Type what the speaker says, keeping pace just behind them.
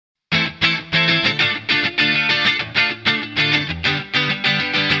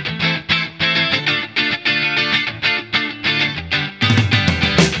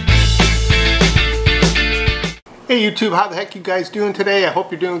Hey YouTube, how the heck you guys doing today? I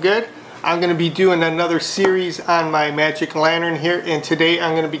hope you're doing good. I'm going to be doing another series on my magic lantern here, and today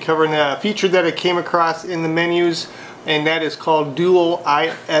I'm going to be covering a feature that I came across in the menus, and that is called dual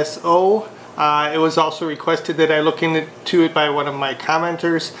ISO. It was also requested that I look into it by one of my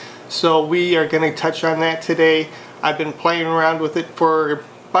commenters, so we are going to touch on that today. I've been playing around with it for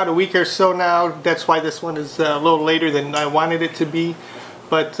about a week or so now. That's why this one is a little later than I wanted it to be.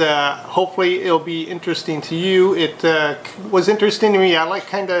 But hopefully it'll be interesting to you. It was interesting to me. I like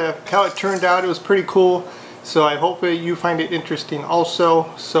kind of how it turned out. It was pretty cool. So I hope you find it interesting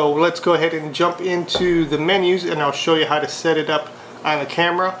also. So let's go ahead and jump into the menus, and I'll show you how to set it up on the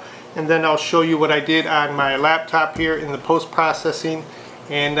camera. And then I'll show you what I did on my laptop here in the post-processing.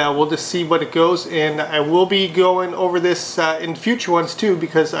 And we'll just see what it goes. And I will be going over this in future ones too,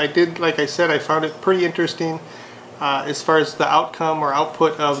 because I did, like I said, I found it pretty interesting. As far as the outcome or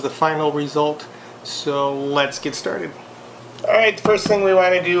output of the final result. So let's get started. Alright, the first thing we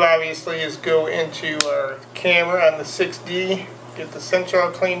want to do obviously is go into our camera on the 6D, get the sensor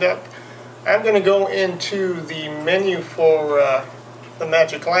all cleaned up. I'm going to go into the menu for the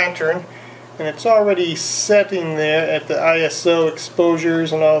magic lantern, and it's already setting there at the ISO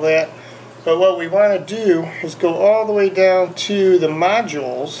exposures and all that. But what we want to do is go all the way down to the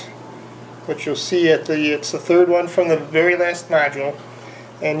modules, which you'll see at it's the third one from the very last module,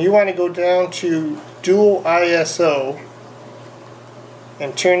 and you want to go down to dual ISO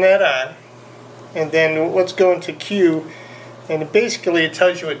and turn that on, and then let's go into Q, and basically it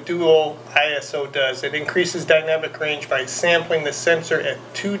tells you what dual ISO does. It increases dynamic range by sampling the sensor at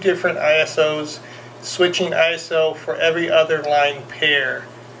 2 different ISOs, switching ISO for every other line pair.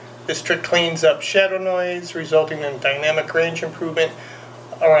 This trick cleans up shadow noise, resulting in dynamic range improvement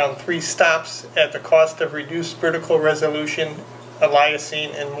around 3 stops at the cost of reduced vertical resolution,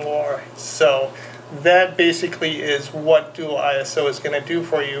 aliasing, and more. So that basically is what dual ISO is going to do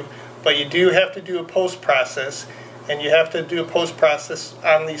for you. But you do have to do a post-process, and you have to do a post-process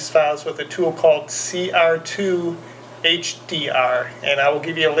on these files with a tool called CR2 HDR, and I will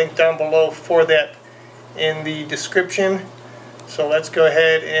give you a link down below for that in the description. So let's go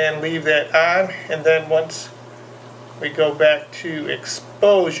ahead and leave that on, and then once we go back to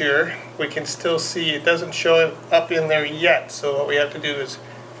exposure, we can still see it doesn't show it up in there yet. So what we have to do is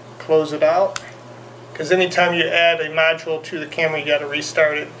close it out, because anytime you add a module to the camera, you got to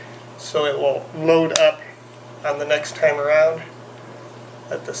restart it so it will load up on the next time around.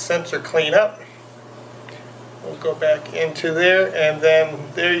 Let the sensor clean up. We'll go back into there, and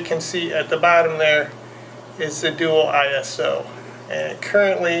then there you can see at the bottom there is the dual ISO, and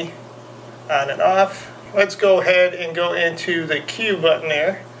currently on and off. Let's go ahead and go into the Q button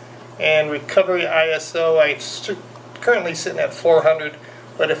there, and recovery ISO, I'm currently sitting at 400,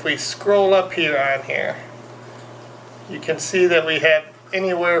 but if we scroll up here on here, you can see that we have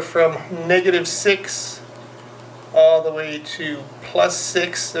anywhere from -6 all the way to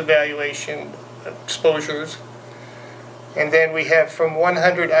 +6 evaluation exposures, and then we have from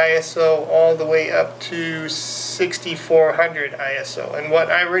 100 ISO all the way up to 6400 ISO. And what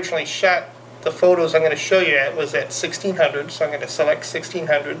I originally shot the photos I'm going to show you at was at 1600, so I'm going to select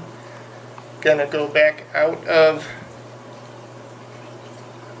 1600. Going to go back out of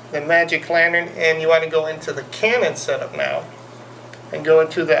the magic lantern, and you want to go into the Canon setup now and go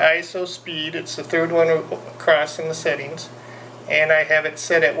into the ISO speed. It's the third one across in the settings, and I have it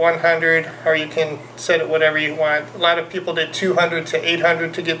set at 100, or you can set it whatever you want. A lot of people did 200 to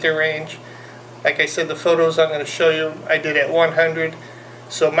 800 to get their range. Like I said, the photos I'm going to show you I did at 100.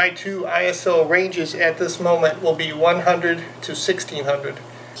 So my 2 ISO ranges at this moment will be 100 to 1600.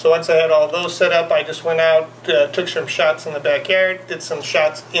 So once I had all those set up, I just went out, took some shots in the backyard, did some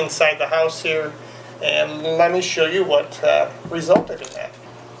shots inside the house here, and let me show you what resulted in that.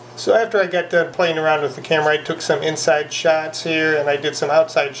 So after I got done playing around with the camera, I took some inside shots here, and I did some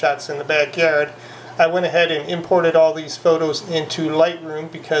outside shots in the backyard. I went ahead and imported all these photos into Lightroom,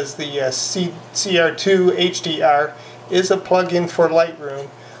 because the CR2 HDR is a plugin for Lightroom.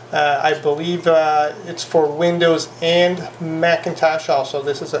 I believe it's for Windows and Macintosh also.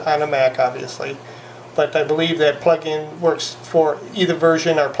 This is on a Mac, obviously, but I believe that plugin works for either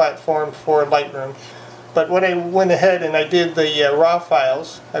version or platform for Lightroom. But when I went ahead and I did the raw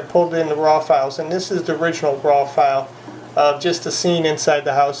files, I pulled in the raw files, and this is the original raw file of just a scene inside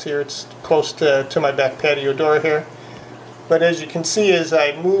the house here. It's close to my back patio door here. But as you can see, as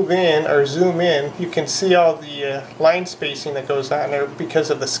I move in or zoom in, you can see all the line spacing that goes on there because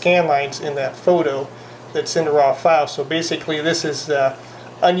of the scan lines in that photo that's in the raw file. So basically this is an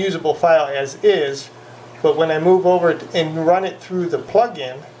unusable file as is, but when I move over and run it through the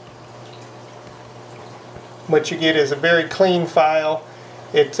plugin, what you get is a very clean file.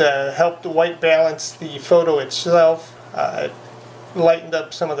 It helped white balance the photo itself. It lightened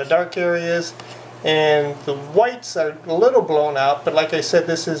up some of the dark areas, and the whites are a little blown out, but like I said,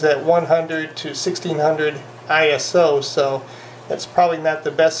 this is at 100 to 1600 ISO, so it's probably not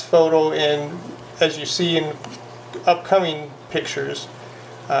the best photo in, as you see in upcoming pictures.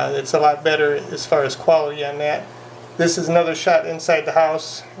 It's a lot better as far as quality on that. This is another shot inside the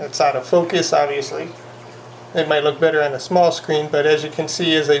house. It's out of focus, obviously. It might look better on a small screen, but as you can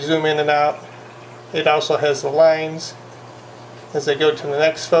see as I zoom in and out, it also has the lines. As I go to the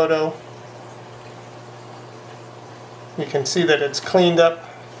next photo, you can see that it's cleaned up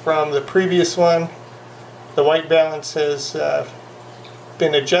from the previous one. The white balance has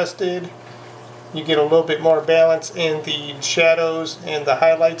been adjusted. You get a little bit more balance in the shadows and the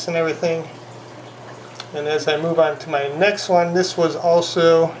highlights and everything. And as I move on to my next one, this was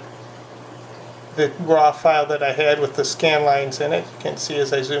also the raw file that I had with the scan lines in it. You can see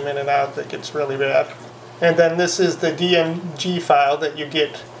as I zoom in and out that gets really bad. And then this is the DMG file that you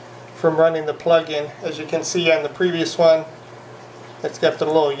get from running the plugin. As you can see on the previous one, it's got the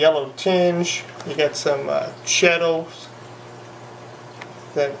little yellow tinge. You got some shadows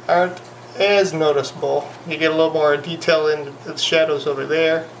that aren't as noticeable. You get a little more detail in the shadows over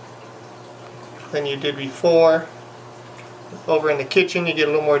there than you did before. Over in the kitchen, you get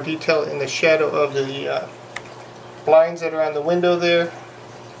a little more detail in the shadow of the blinds that are on the window there.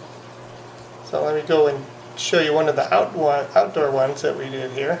 So let me go and show you one of the outdoor ones that we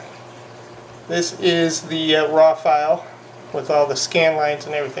did here. This is the raw file with all the scan lines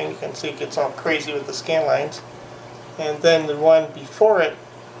and everything. You can see it gets all crazy with the scan lines. And then the one before it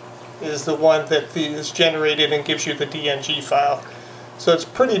is the one that is generated and gives you the DNG file. So it's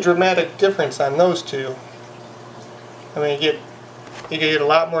pretty dramatic difference on those two. I mean, you get a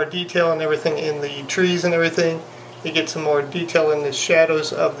lot more detail and everything in the trees and everything. You get some more detail in the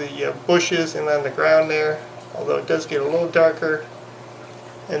shadows of the bushes and on the ground there, although it does get a little darker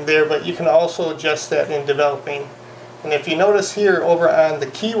in there, but you can also adjust that in developing. And if you notice here over on the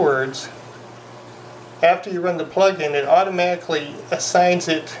keywords, after you run the plugin, it automatically assigns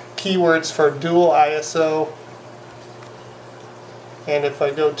it keywords for dual ISO. And if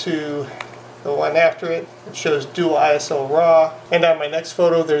I go to the one after it, it shows dual ISO raw. And on my next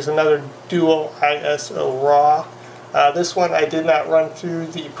photo, there's another dual ISO raw. This one I did not run through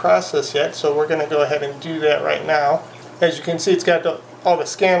the process yet, so we're going to go ahead and do that right now. As you can see, it's got all the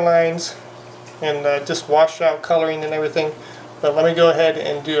scan lines and just washed out coloring and everything. But let me go ahead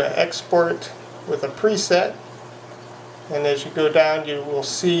and do an export with a preset. And as you go down, you will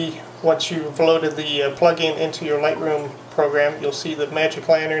see, once you've loaded the plugin into your Lightroom program, you'll see the Magic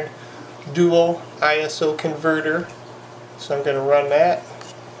Lantern dual ISO converter. So I'm going to run that.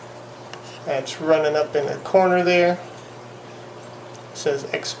 That's running up in the corner there. It says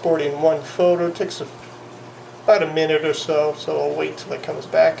exporting one photo. It takes about a minute or so, so I'll wait till it comes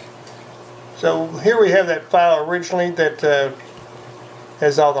back. So here we have that file originally that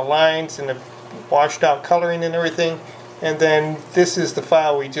has all the lines and the washed out coloring and everything. And then this is the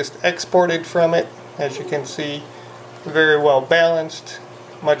file we just exported from it. As you can see, very well balanced,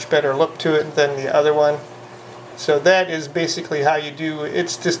 much better look to it than the other one. So that is basically how you do it.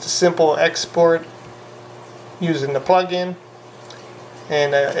 It's just a simple export using the plugin,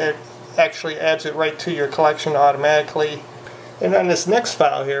 and it actually adds it right to your collection automatically. And on this next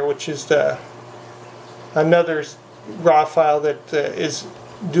file here, which is another raw file that is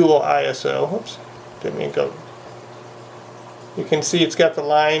dual ISO. Oops, didn't mean to go. You can see it's got the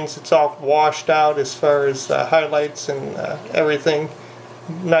lines, it's all washed out as far as highlights and everything.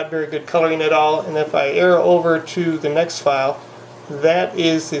 Not very good coloring at all. And if I arrow over to the next file, that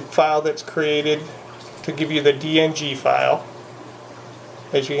is the file that's created to give you the DNG file.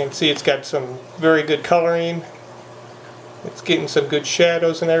 As you can see, it's got some very good coloring. It's getting some good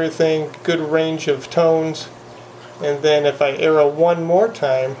shadows and everything, good range of tones. And then if I arrow one more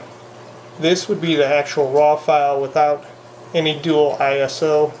time, this would be the actual raw file without any dual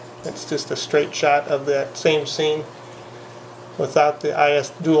ISO. It's just a straight shot of that same scene without the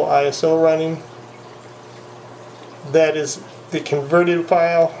dual ISO running. That is the converted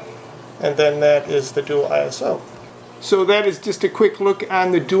file, and then that is the dual ISO. So that is just a quick look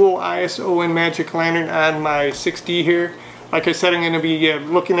on the dual ISO and Magic Lantern on my 6D here. Like I said, I'm going to be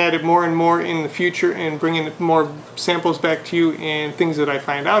looking at it more and more in the future and bringing more samples back to you and things that I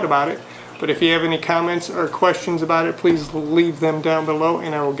find out about it. But if you have any comments or questions about it, please leave them down below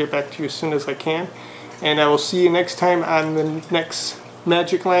and I will get back to you as soon as I can. And I will see you next time on the next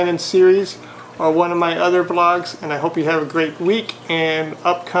Magic Lantern series or one of my other vlogs. And I hope you have a great week and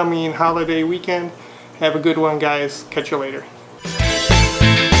upcoming holiday weekend. Have a good one, guys. Catch you later.